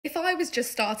I was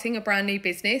just starting a brand new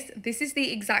business, this is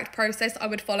the exact process I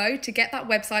would follow to get that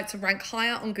website to rank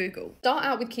higher on Google. Start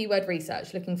out with keyword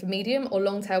research, looking for medium or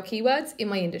long tail keywords in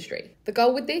my industry. The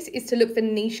goal with this is to look for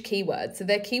niche keywords, so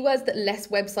they're keywords that less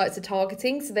websites are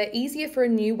targeting, so they're easier for a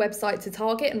new website to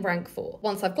target and rank for.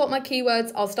 Once I've got my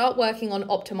keywords, I'll start working on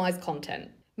optimized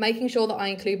content, making sure that I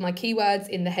include my keywords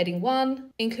in the heading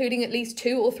 1, including at least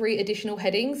 2 or 3 additional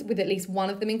headings with at least one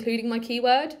of them including my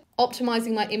keyword,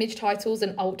 optimizing my image titles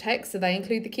and alt text so they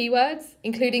include the keywords,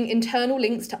 including internal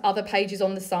links to other pages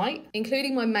on the site,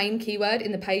 including my main keyword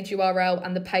in the page URL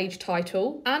and the page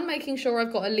title, and making sure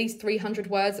I've got at least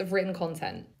 300 words of written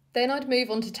content. Then I'd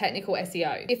move on to technical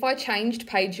SEO. If I changed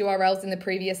page URLs in the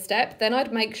previous step, then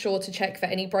I'd make sure to check for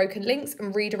any broken links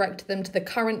and redirect them to the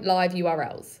current live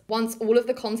URLs. Once all of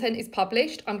the content is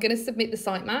published, I'm going to submit the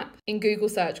sitemap in Google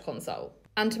Search Console.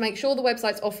 And to make sure the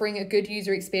website's offering a good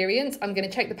user experience, I'm going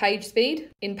to check the page speed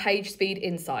in Page Speed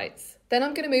Insights. Then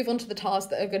I'm going to move on to the tasks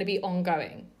that are going to be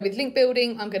ongoing. With link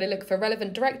building, I'm going to look for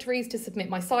relevant directories to submit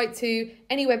my site to,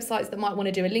 any websites that might want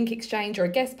to do a link exchange or a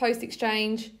guest post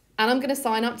exchange. And I'm going to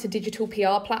sign up to digital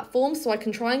PR platforms so I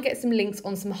can try and get some links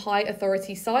on some high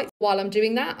authority sites. While I'm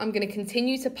doing that, I'm going to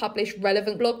continue to publish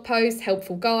relevant blog posts,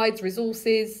 helpful guides,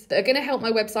 resources that are going to help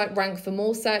my website rank for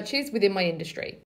more searches within my industry.